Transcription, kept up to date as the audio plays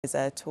Is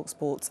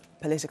Talksport's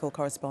political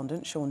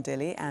correspondent, Sean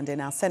Dilley, and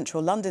in our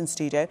central London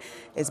studio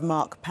is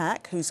Mark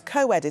Pack, who's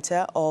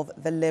co-editor of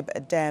the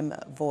Lib Dem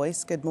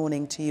Voice. Good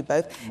morning to you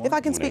both. If I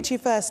can speak to you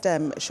first,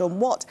 Sean,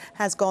 what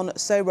has gone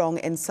so wrong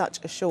in such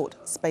a short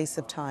space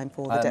of time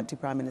for the Deputy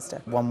Prime Minister?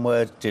 One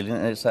word,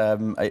 Gillian,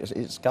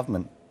 it's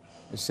government.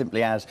 As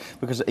simply as,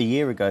 because a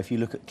year ago, if you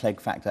look at Clegg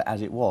factor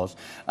as it was,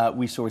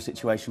 we saw a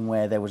situation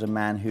where there was a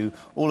man who,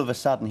 all of a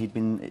sudden, he'd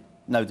been,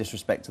 no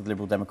disrespect to the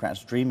Liberal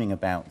Democrats, dreaming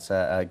about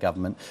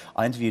government.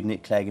 I interviewed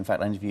Nick Clegg, in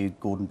fact I interviewed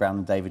Gordon Brown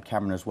and David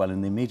Cameron as well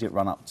in the immediate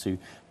run-up to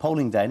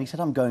polling day, and he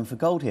said, I'm going for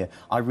gold here.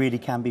 I really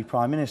can be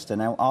Prime Minister.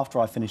 Now, after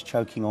I finished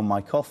choking on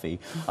my coffee,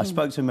 I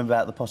spoke to him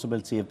about the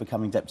possibility of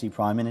becoming Deputy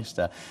Prime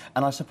Minister,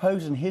 and I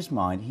suppose in his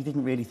mind, he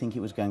didn't really think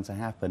it was going to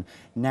happen.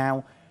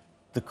 Now,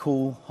 the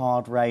cool,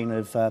 hard reign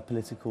of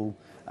political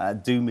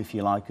doom, if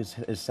you like,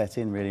 has set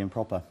in really and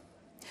proper.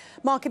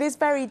 Mark, it is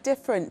very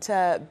different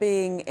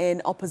being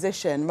in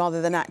opposition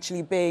rather than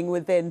actually being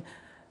within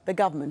the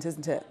government,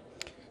 isn't it?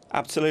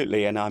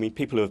 Absolutely, and I mean,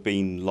 people who have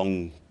been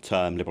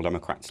long-term Liberal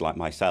Democrats like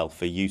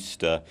myself are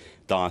used to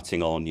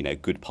dieting on,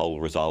 good poll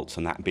results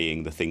and that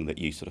being the thing that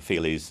you sort of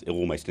feel is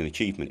almost an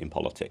achievement in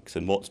politics.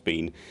 And what's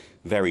been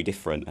very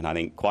different and I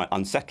think quite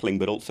unsettling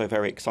but also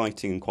very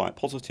exciting and quite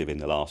positive in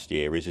the last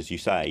year is, as you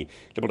say,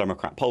 Liberal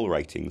Democrat poll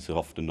ratings have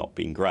often not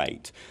been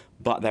great.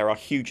 But there are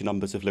huge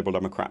numbers of Liberal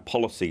Democrat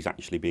policies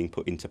actually being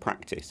put into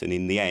practice. And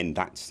in the end,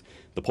 that's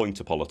the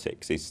point of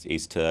politics,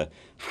 is to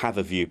have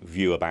a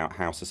view about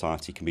how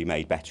society can be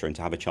made better and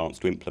to have a chance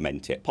to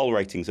implement it. Poll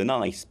ratings are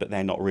nice, but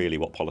they're not really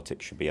what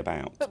politics should be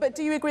about. But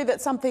do you agree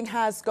that something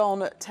has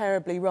gone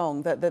terribly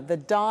wrong, that the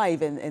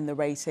dive in the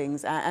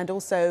ratings and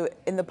also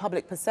in the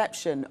public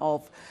perception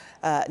of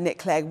Nick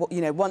Clegg,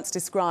 once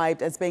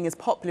described as being as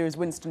popular as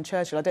Winston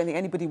Churchill? I don't think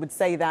anybody would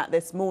say that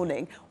this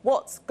morning.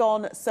 What's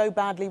gone so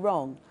badly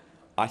wrong?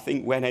 I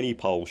think when any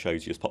poll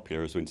shows you as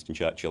popular as Winston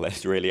Churchill,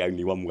 there's really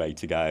only one way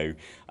to go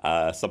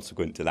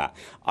subsequent to that.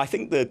 I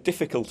think the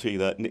difficulty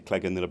that Nick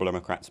Clegg and the Liberal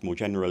Democrats more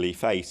generally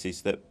face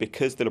is that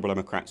because the Liberal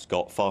Democrats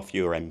got far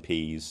fewer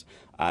MPs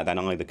than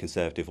either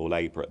Conservative or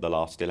Labour at the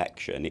last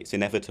election, it's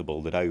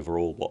inevitable that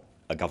overall what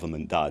a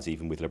government does,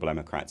 even with Liberal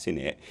Democrats in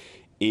it,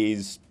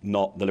 is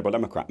not the Liberal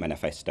Democrat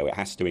manifesto. It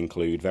has to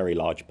include very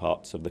large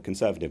parts of the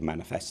Conservative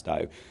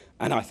manifesto.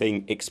 And I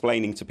think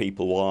explaining to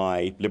people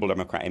why Liberal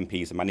Democrat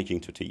MPs are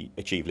managing to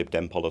achieve Lib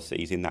Dem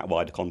policies in that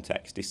wider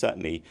context is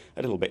certainly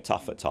a little bit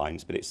tough at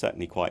times, but it's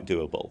certainly quite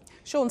doable.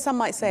 Sean, some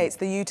might say it's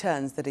the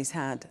U-turns that he's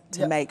had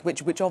to make,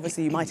 which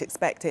obviously you might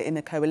expect it in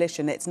a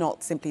coalition. It's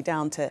not simply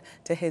down to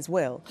his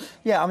will.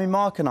 Yeah, I mean,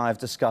 Mark and I have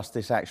discussed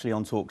this actually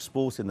on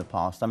Talksport in the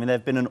past. I mean, there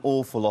have been an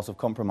awful lot of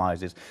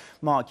compromises.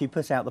 Mark, you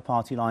put out the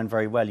party line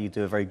very well. You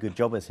do a very good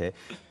job at it.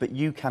 But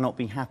you cannot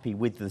be happy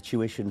with the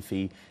tuition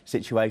fee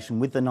situation,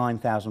 with the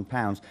 £9,000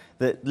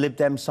 that Lib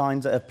Dem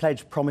signed a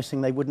pledge promising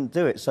they wouldn't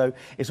do it. So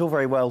it's all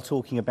very well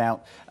talking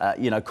about,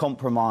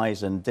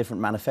 compromise and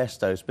different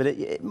manifestos, but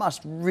it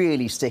must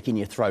really stick in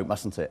your throat,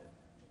 mustn't it?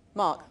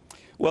 Mark?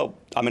 Well,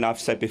 I mean, I've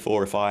said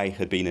before, if I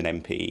had been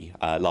an MP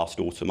last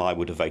autumn, I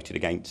would have voted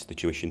against the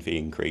tuition fee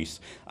increase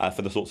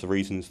for the sorts of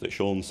reasons that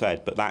Sean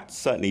said. But that's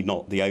certainly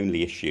not the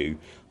only issue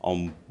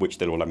on which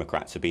the Liberal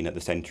Democrats have been at the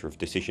centre of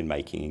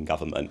decision-making in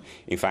government.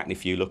 In fact,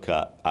 if you look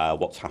at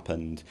what's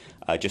happened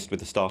just with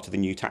the start of the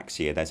new tax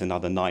year, there's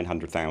another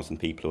 900,000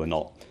 people who are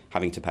not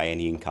having to pay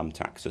any income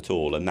tax at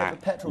all. And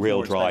that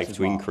real drive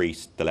to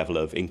increase the level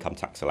of income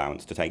tax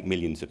allowance, to take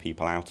millions of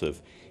people out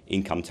of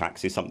income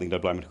tax, is something the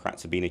Liberal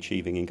Democrats have been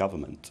achieving in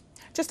government.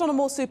 Just on a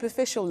more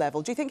superficial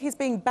level, do you think he's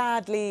being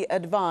badly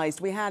advised?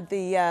 We had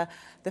the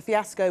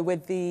fiasco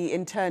with the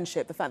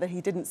internship, the fact that he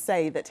didn't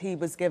say that he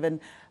was given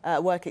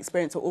work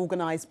experience or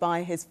organised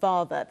by his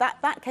father.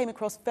 That came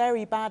across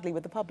very badly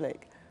with the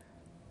public.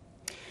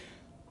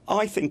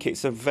 I think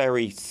it's a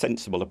very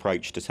sensible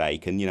approach to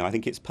take, and I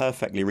think it's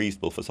perfectly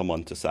reasonable for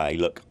someone to say,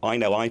 look, I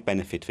know I've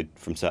benefited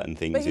from certain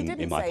things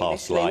in my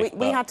past life.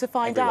 We had to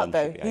find out,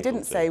 though. He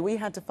didn't say we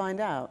had to find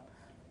out.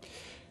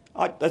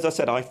 As I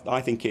said,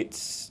 I think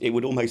it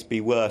would almost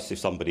be worse if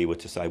somebody were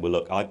to say, well,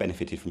 look, I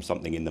benefited from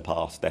something in the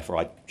past, therefore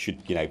I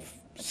should,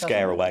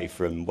 scare away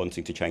from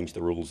wanting to change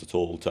the rules at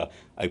all to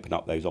open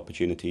up those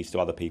opportunities to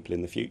other people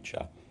in the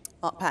future.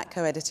 Mark Pack,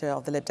 co-editor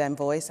of the Lib Dem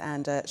Voice,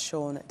 and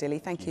Sean Dilley,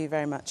 thank you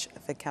very much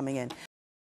for coming in.